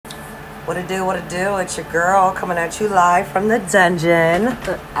What it do, what it do? It's your girl coming at you live from the dungeon,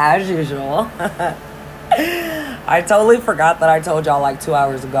 as usual. I totally forgot that I told y'all like 2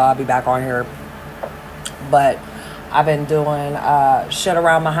 hours ago I'll be back on here. But I've been doing shit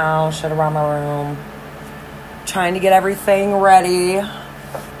around my house, shit around my room, trying to get everything ready.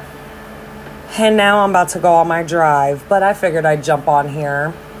 And now I'm about to go on my drive, but I figured I'd jump on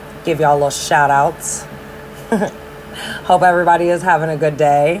here, give y'all a little shout outs. Hope everybody is having a good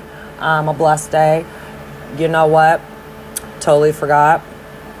day. A blessed day. You know what? Totally forgot.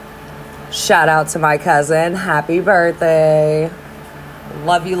 Shout out to my cousin. Happy birthday.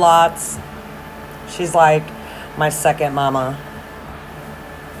 Love you lots. She's like my second mama.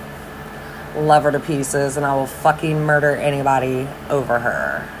 Love her to pieces, and I will fucking murder anybody over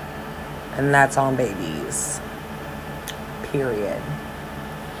her. And that's on babies. Period.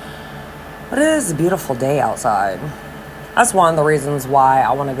 But it is a beautiful day outside. That's one of the reasons why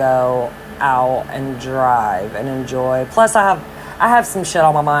I want to go out and drive and enjoy. Plus, I have some shit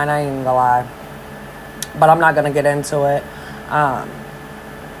on my mind. I ain't even gonna lie, but I'm not gonna get into it. I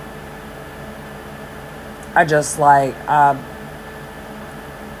just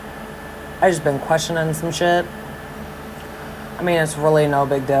been questioning some shit. I mean, it's really no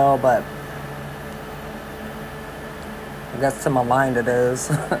big deal, but I guess to my mind it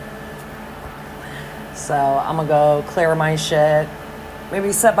is. So I'm gonna go clear my shit,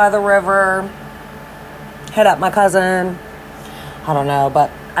 maybe sit by the river, hit up my cousin. I don't know,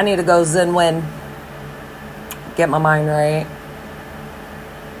 but I need to go zen-win, get my mind right,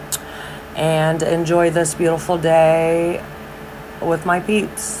 and enjoy this beautiful day with my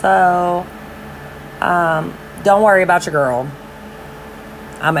peeps. So don't worry about your girl.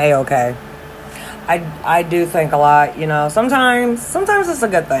 I'm A-okay. I do think a lot, you know. Sometimes it's a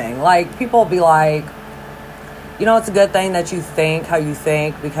good thing. Like, people be like, you know, it's a good thing that you think how you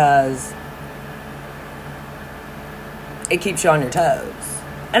think because it keeps you on your toes.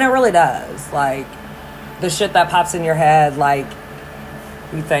 And it really does. Like, the shit that pops in your head, like,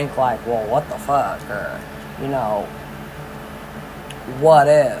 you think, like, well, what the fuck? Or, you know, what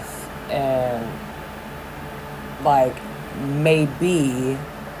if? And, like, maybe.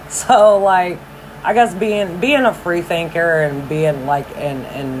 So, like, I guess being a free thinker and being, like,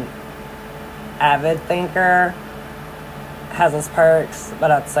 an avid thinker has its perks,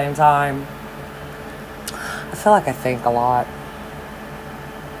 but at the same time, I feel like I think a lot.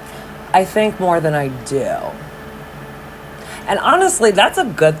 I think more than I do. And honestly, that's a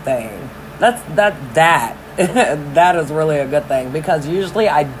good thing. That is really a good thing, because usually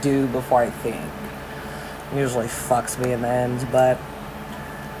I do before I think. It usually fucks me in the end, but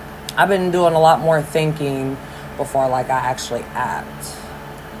I've been doing a lot more thinking before, like, I actually act.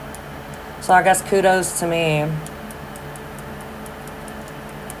 So I guess kudos to me.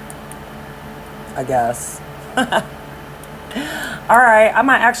 I guess. Alright, I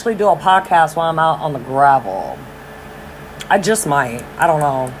might actually do a podcast while I'm out on the gravel. I just might. I don't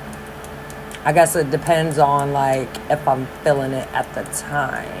know. I guess it depends on, like, if I'm feeling it at the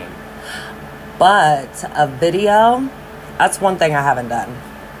time. But a video, that's one thing I haven't done.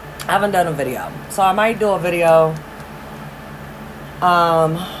 I haven't done a video. So I might do a video.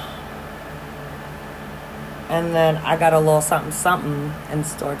 And then I got a little something in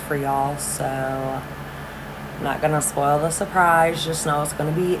store for y'all. So I'm not going to spoil the surprise. Just know it's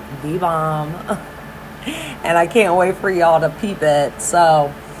going to be the bomb. And I can't wait for y'all to peep it.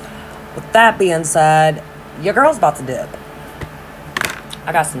 So with that being said, your girl's about to dip.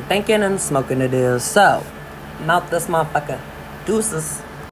 I got some thinking and smoking to do. So I'm out this motherfucker. Deuces.